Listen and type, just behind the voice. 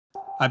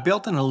I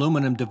built an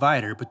aluminum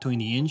divider between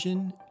the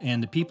engine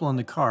and the people in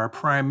the car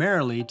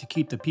primarily to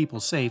keep the people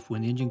safe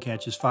when the engine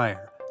catches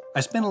fire. I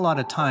spent a lot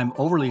of time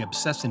overly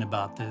obsessing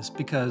about this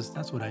because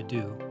that's what I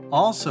do.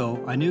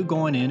 Also, I knew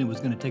going in it was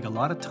going to take a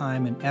lot of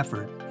time and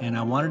effort, and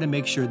I wanted to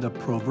make sure the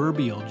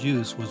proverbial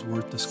juice was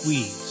worth the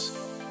squeeze.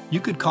 You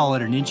could call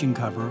it an engine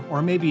cover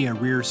or maybe a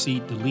rear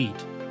seat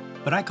delete,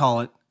 but I call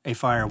it a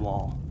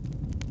firewall.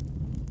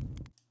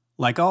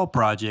 Like all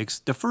projects,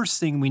 the first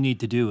thing we need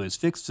to do is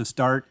fix the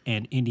start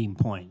and ending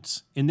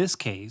points. In this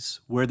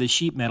case, where the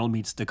sheet metal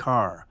meets the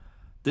car.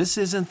 This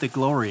isn't the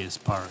glorious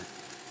part.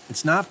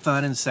 It's not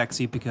fun and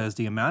sexy because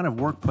the amount of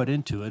work put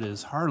into it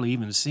is hardly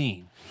even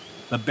seen.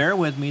 But bear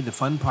with me, the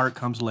fun part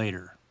comes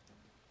later.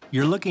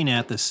 You're looking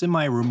at the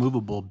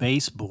semi-removable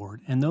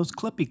baseboard, and those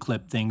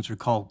clippy-clip things are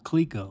called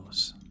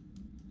clecos.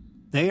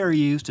 They are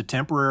used to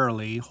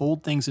temporarily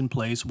hold things in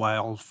place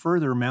while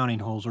further mounting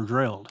holes are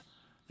drilled.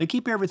 They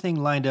keep everything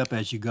lined up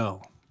as you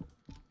go.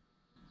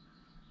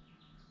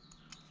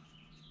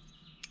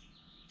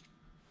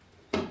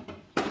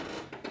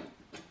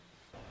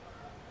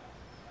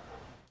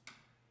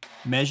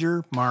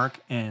 Measure, mark,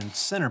 and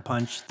center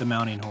punch the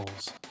mounting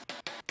holes.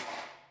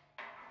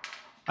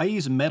 I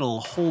use a metal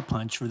hole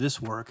punch for this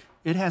work.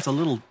 It has a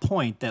little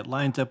point that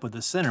lines up with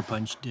the center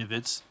punch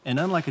divots, and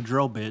unlike a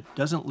drill bit,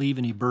 doesn't leave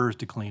any burrs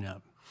to clean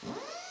up.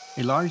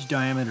 A large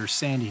diameter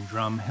sanding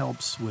drum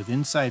helps with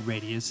inside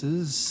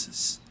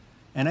radiuses,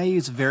 and I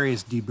use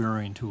various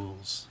deburring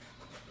tools.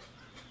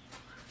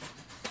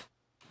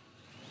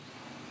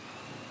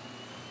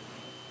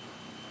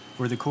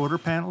 For the quarter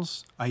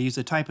panels, I use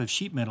a type of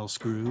sheet metal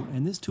screw,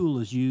 and this tool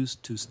is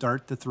used to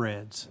start the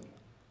threads.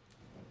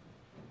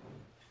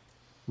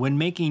 When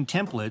making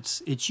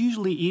templates, it's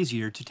usually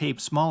easier to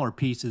tape smaller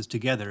pieces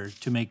together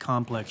to make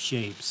complex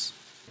shapes.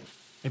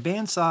 A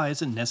bandsaw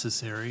isn't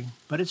necessary,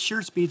 but it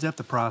sure speeds up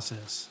the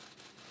process.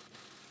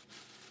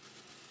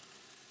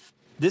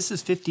 This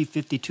is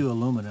 5052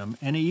 aluminum,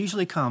 and it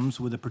usually comes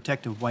with a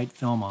protective white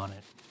film on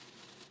it.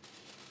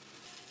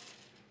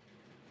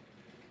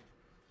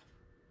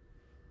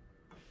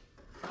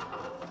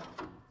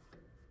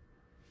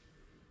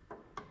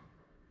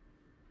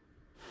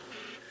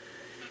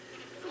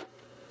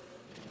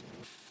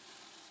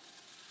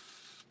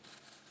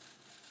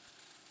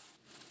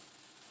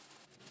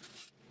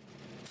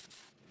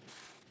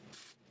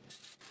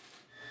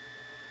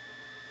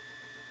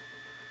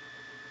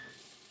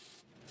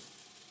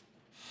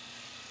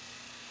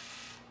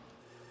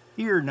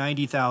 Here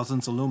 90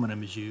 thousandths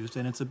aluminum is used,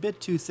 and it's a bit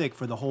too thick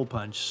for the hole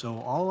punch, so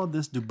all of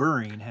this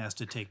deburring has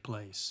to take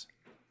place.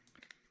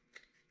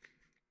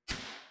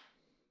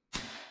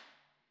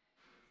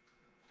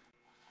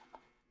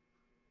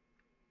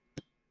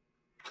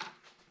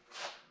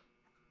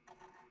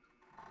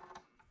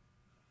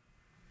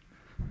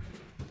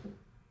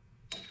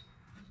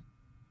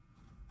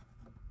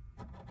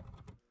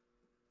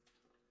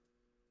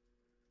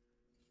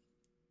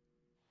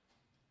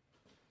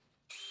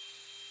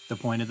 The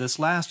point of this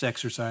last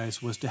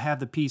exercise was to have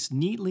the piece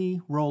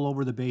neatly roll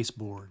over the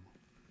baseboard.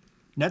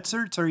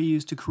 Nutserts are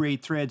used to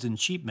create threads in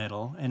sheet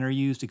metal and are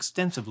used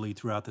extensively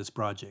throughout this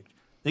project.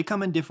 They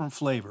come in different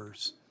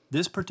flavors.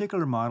 This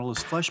particular model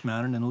is flush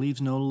mounted and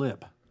leaves no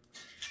lip.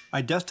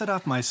 I dusted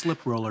off my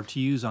slip roller to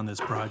use on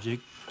this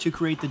project to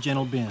create the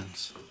gentle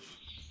bends.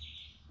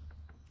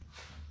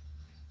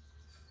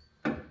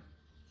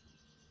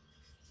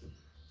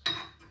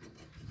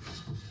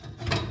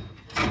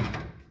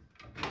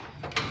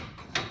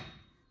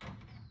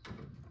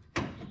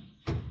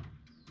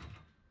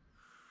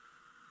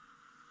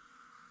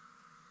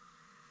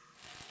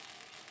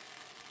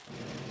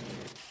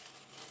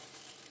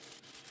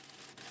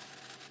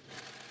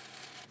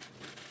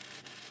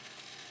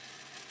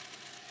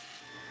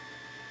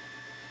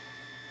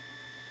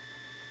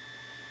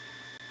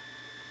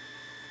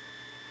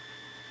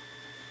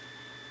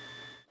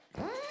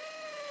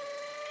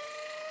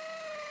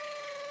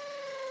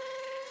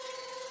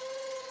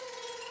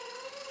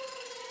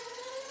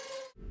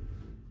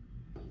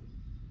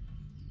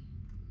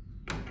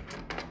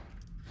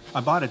 I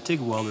bought a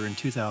TIG welder in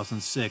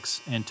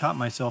 2006 and taught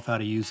myself how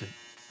to use it.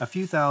 A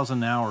few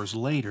thousand hours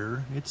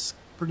later, it's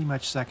pretty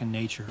much second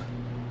nature.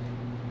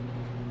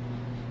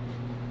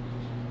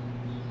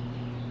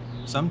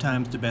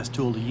 Sometimes the best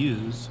tool to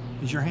use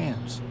is your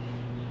hands.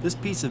 This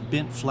piece of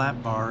bent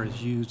flat bar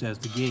is used as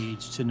the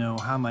gauge to know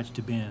how much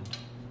to bend.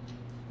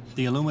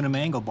 The aluminum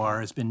angle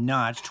bar has been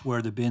notched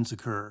where the bends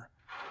occur.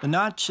 The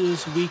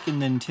notches weaken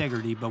the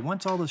integrity, but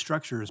once all the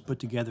structure is put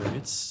together,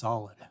 it's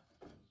solid.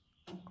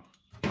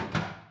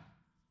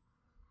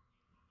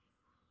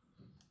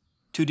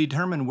 To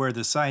determine where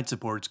the side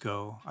supports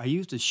go, I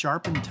used a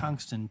sharpened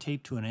tungsten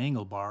taped to an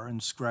angle bar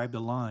and scribed a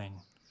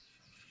line.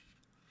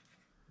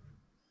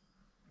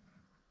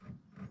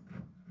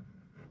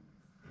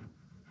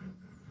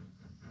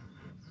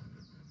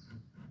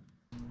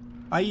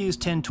 I used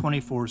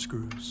 1024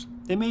 screws.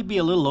 They may be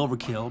a little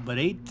overkill, but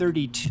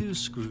 832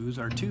 screws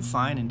are too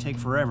fine and take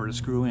forever to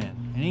screw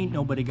in, and ain't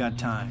nobody got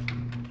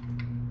time.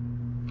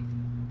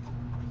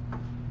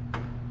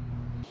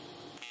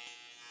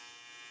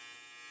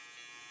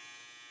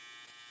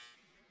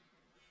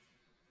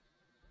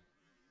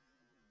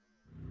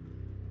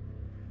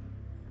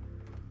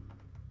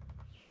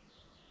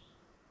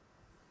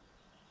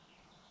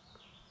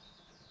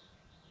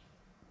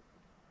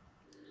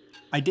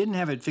 I didn't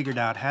have it figured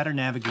out how to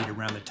navigate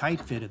around the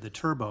tight fit of the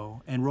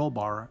turbo and roll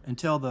bar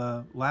until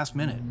the last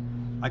minute.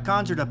 I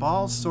conjured up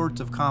all sorts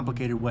of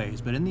complicated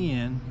ways, but in the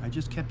end, I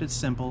just kept it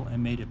simple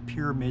and made a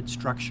pyramid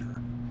structure.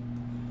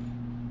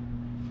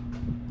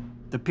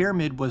 The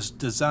pyramid was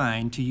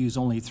designed to use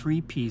only 3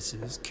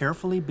 pieces,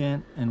 carefully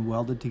bent and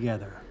welded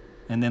together,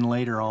 and then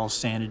later all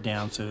sanded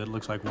down so it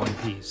looks like one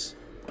piece.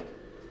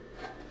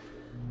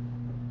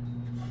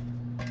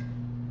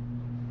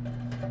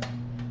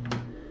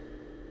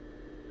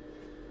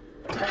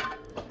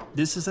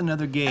 This is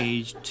another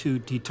gauge to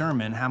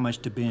determine how much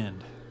to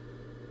bend.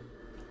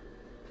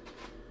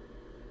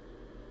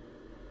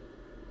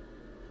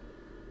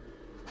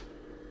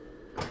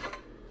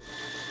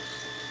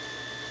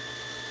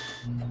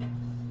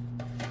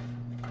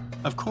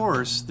 Of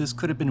course, this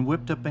could have been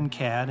whipped up in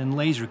CAD and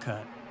laser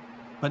cut.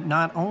 But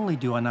not only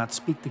do I not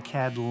speak the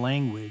CAD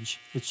language,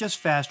 it's just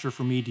faster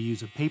for me to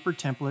use a paper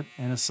template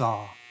and a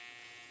saw.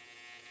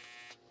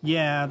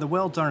 Yeah, the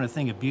welds aren't a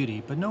thing of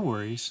beauty, but no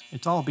worries,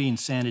 it's all being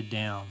sanded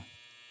down.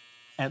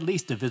 At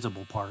least the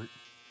visible part.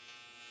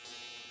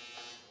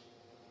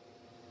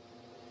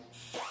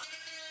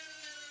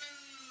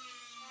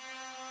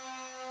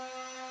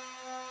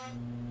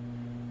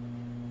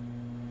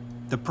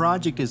 The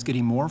project is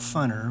getting more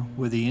funner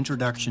with the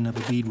introduction of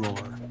a bead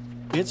roller.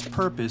 Its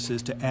purpose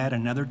is to add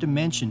another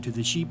dimension to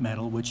the sheet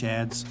metal, which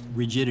adds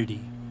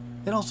rigidity.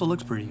 It also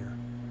looks prettier.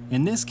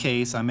 In this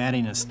case, I'm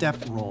adding a step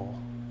roll.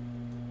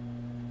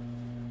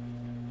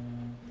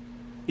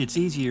 It's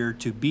easier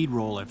to bead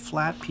roll a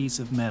flat piece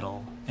of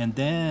metal and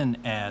then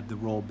add the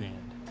roll bend.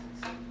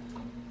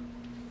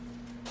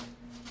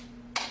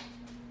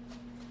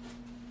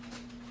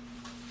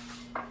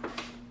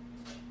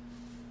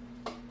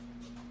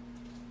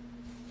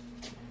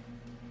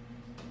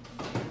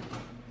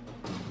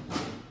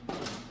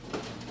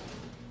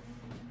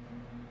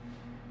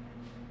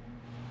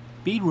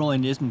 Bead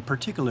rolling isn't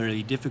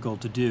particularly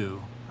difficult to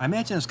do. I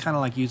imagine it's kind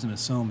of like using a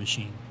sewing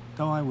machine,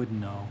 though I wouldn't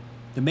know.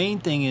 The main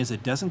thing is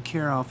it doesn't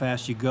care how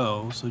fast you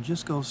go, so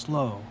just go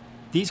slow.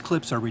 These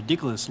clips are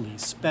ridiculously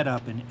sped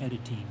up in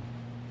editing.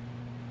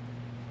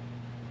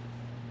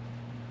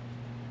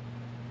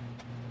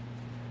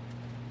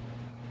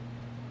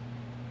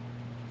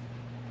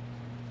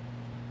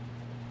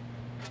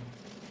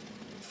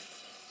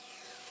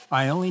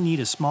 I only need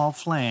a small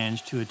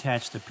flange to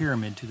attach the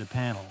pyramid to the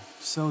panel,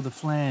 so the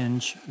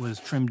flange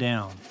was trimmed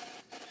down.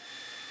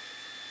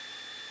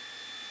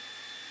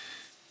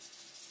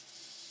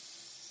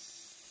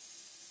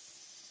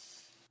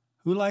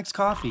 Who likes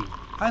coffee?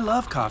 I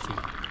love coffee.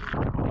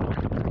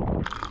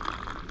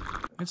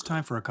 It's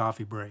time for a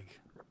coffee break.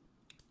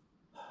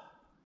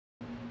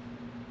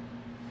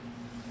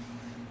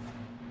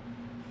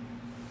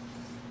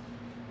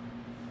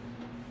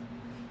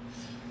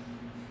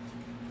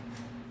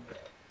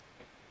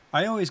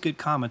 I always get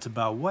comments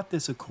about what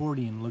this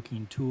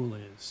accordion-looking tool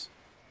is.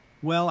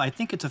 Well, I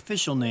think its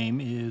official name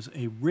is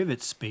a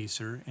rivet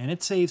spacer, and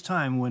it saves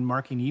time when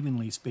marking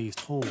evenly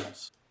spaced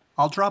holes.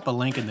 I'll drop a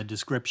link in the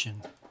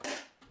description.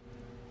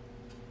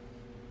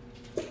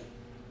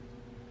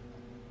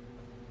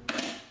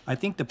 I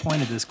think the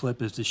point of this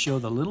clip is to show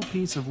the little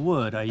piece of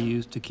wood I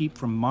used to keep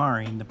from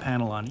marring the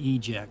panel on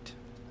eject.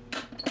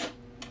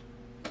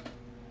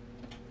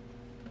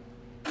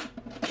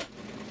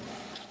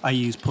 I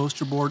use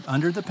poster board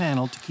under the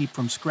panel to keep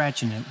from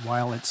scratching it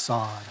while it's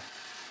sawed.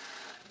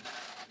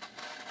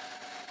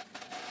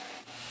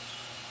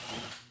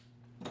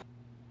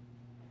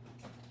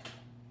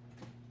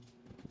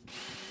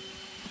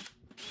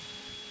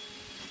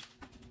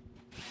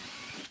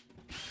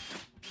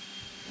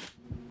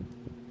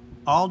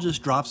 I'll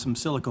just drop some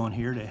silicone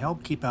here to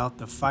help keep out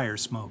the fire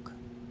smoke.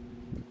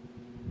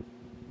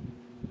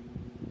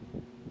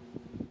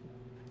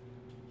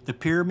 The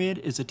pyramid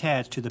is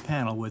attached to the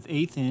panel with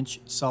 1/8 inch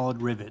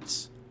solid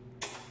rivets.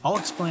 I'll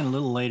explain a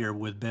little later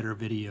with better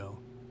video.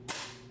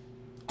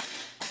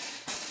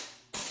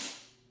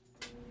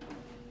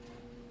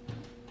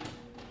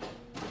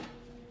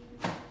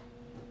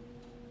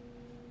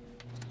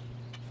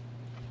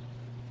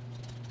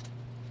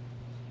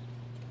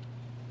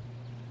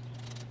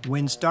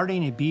 When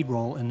starting a bead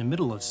roll in the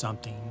middle of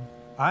something,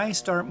 I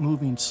start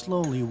moving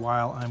slowly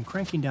while I'm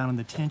cranking down on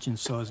the tension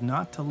so as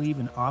not to leave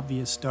an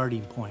obvious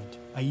starting point.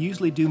 I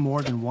usually do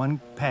more than one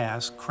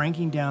pass,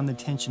 cranking down the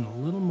tension a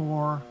little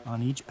more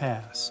on each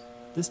pass.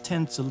 This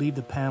tends to leave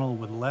the panel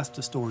with less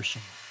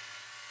distortion.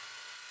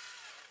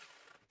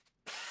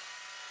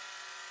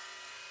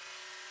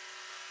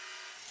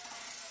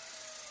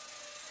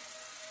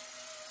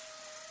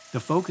 The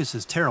focus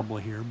is terrible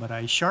here, but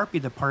I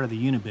Sharpie the part of the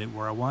unibit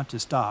where I want to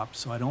stop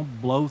so I don't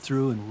blow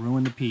through and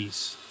ruin the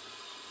piece.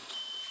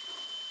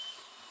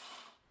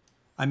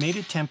 I made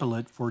a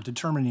template for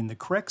determining the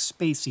correct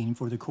spacing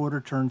for the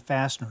quarter-turn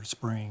fastener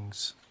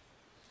springs.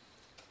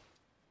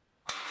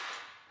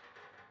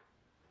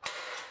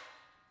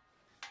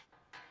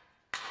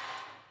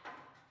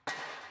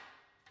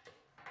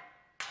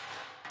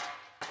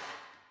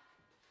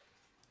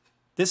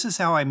 This is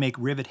how I make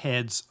rivet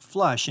heads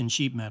flush in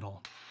sheet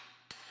metal.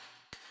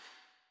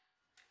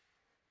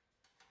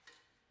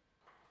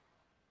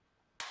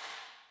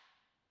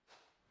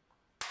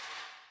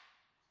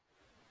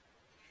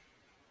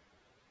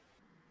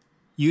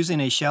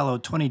 Using a shallow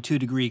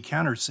 22-degree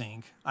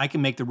countersink, I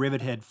can make the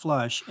rivet head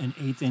flush in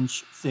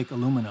 1/8-inch thick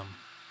aluminum.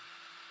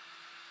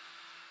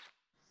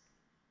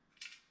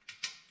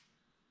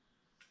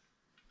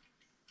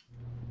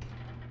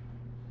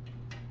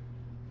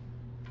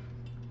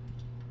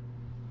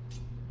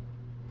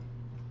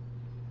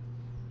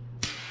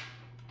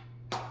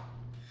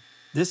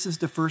 This is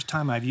the first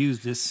time I've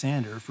used this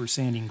sander for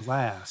sanding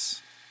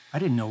glass. I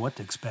didn't know what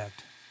to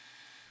expect.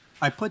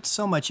 I put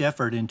so much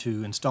effort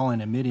into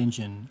installing a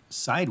mid-engine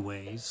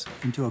sideways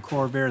into a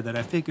Corvair that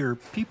I figure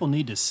people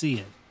need to see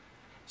it.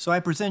 So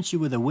I present you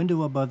with a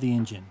window above the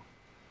engine.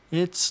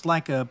 It's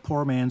like a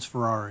poor man's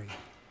Ferrari.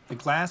 The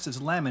glass is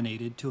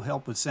laminated to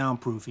help with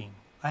soundproofing.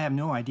 I have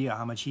no idea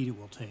how much heat it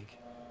will take.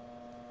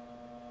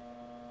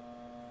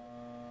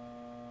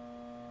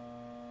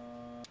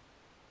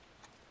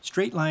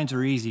 Straight lines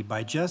are easy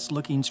by just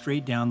looking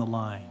straight down the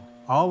line.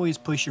 Always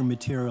push your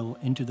material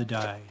into the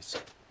dies.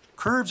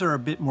 Curves are a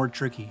bit more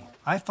tricky.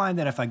 I find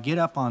that if I get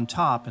up on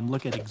top and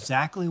look at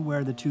exactly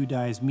where the two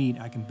dies meet,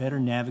 I can better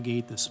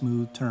navigate the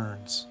smooth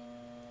turns.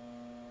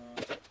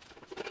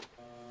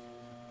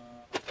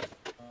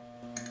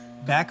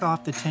 Back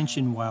off the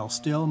tension while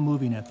still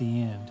moving at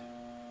the end.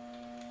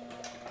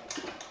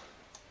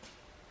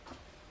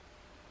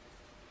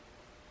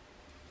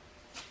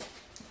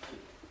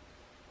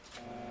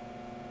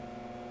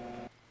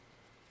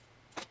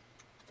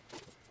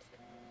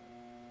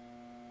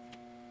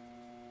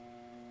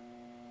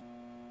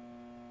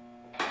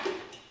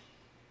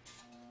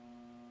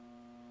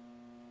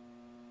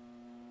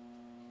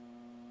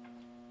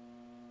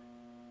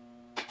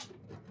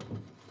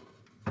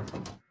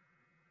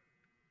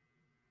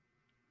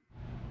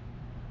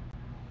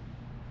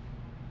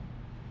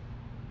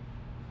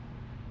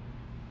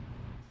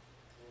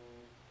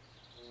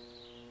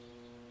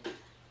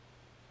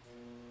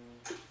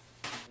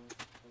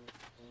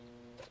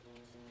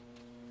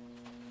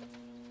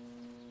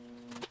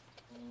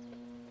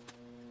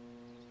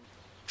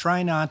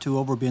 Try not to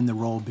overbend the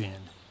roll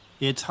bin.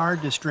 It's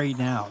hard to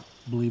straighten out,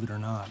 believe it or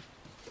not.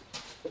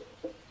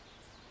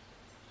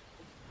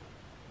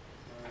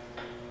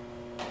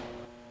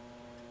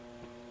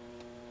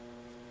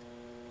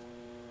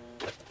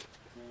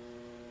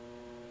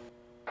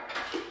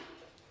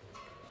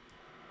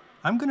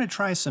 I'm going to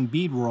try some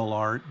bead roll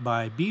art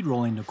by bead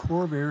rolling the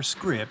Corvair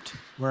script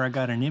where I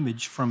got an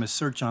image from a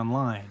search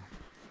online.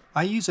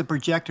 I use a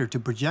projector to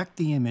project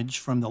the image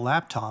from the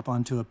laptop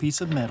onto a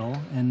piece of metal,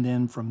 and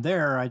then from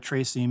there I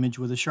trace the image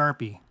with a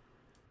Sharpie.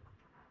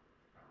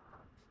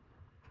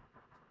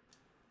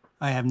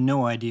 I have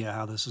no idea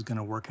how this is going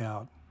to work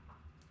out.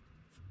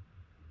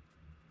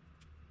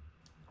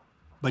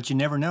 But you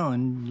never know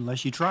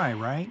unless you try,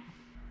 right?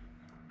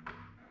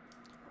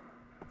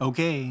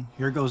 Okay,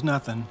 here goes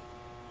nothing.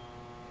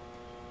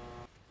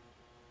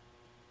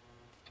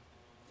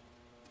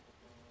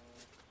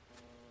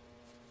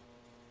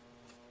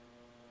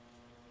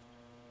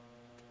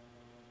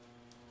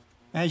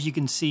 As you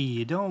can see,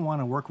 you don't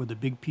want to work with a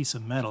big piece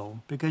of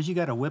metal because you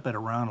got to whip it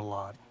around a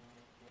lot.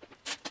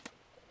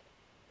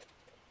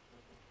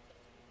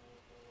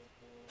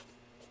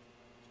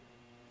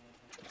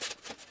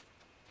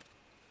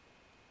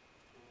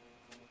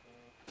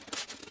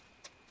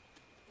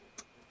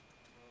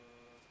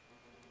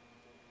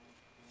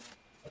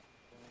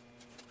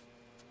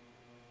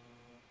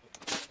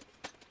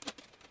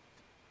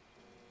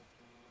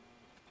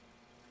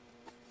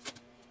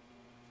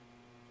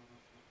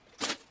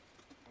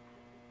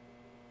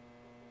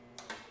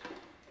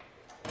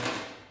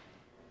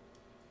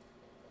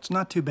 It's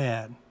not too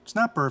bad. It's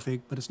not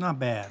perfect, but it's not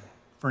bad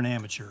for an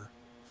amateur.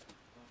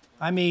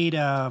 I made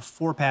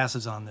 4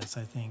 passes on this,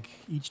 I think,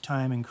 each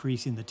time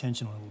increasing the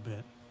tension a little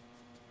bit.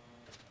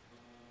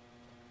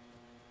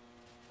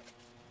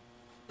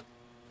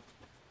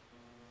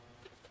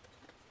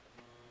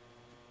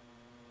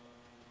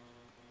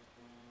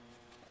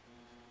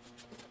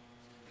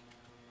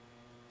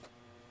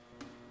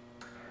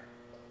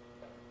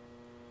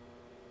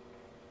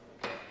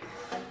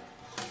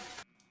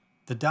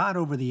 The dot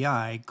over the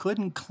eye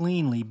couldn't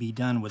cleanly be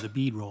done with a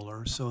bead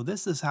roller, so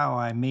this is how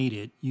I made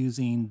it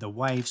using the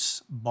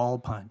wife's ball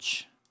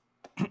punch.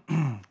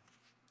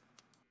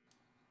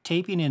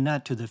 Taping a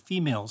nut to the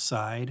female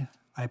side,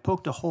 I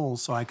poked a hole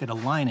so I could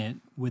align it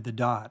with the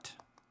dot.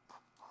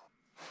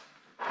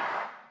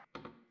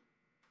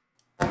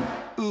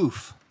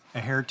 Oof, a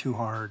hair too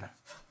hard.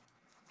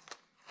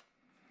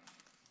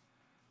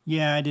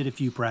 Yeah, I did a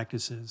few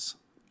practices.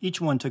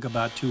 Each one took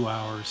about 2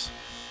 hours.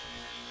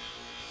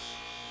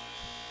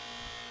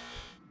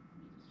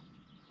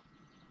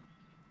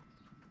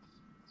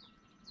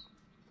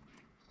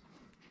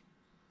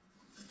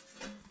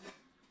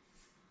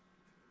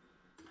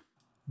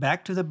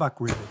 Back to the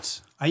buck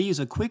rivets. I use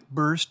a quick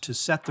burst to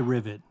set the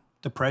rivet,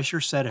 the pressure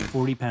set at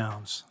 40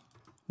 pounds.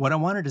 What I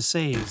wanted to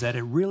say is that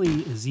it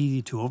really is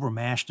easy to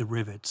overmash the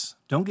rivets.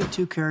 Don't get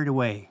too carried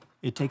away.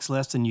 It takes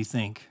less than you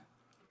think.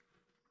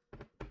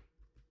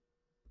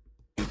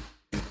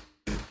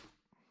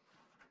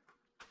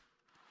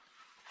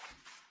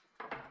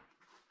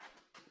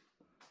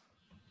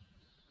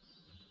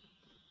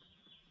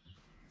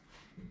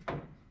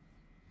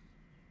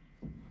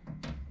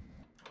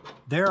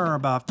 There are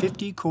about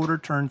 50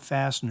 quarter-turn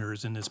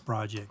fasteners in this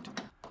project.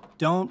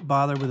 Don't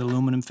bother with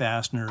aluminum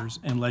fasteners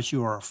unless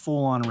you are a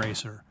full-on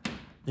racer.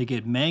 They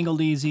get mangled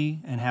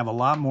easy and have a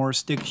lot more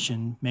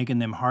stiction, making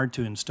them hard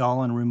to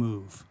install and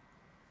remove.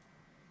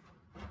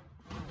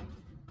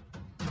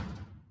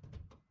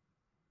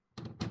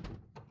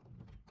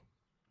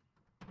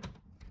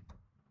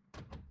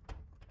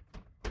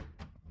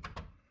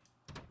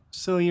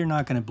 So you're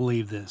not going to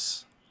believe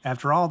this.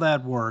 After all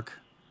that work,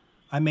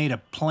 I made a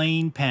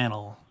plain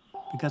panel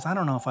because I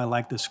don't know if I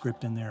like the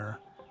script in there.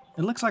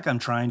 It looks like I'm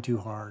trying too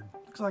hard.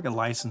 It looks like a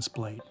license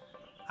plate.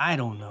 I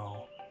don't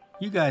know.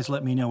 You guys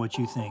let me know what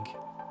you think.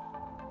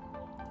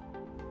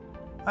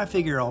 I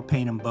figure I'll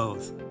paint them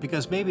both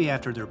because maybe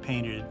after they're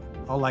painted,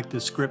 I'll like the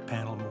script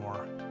panel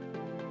more.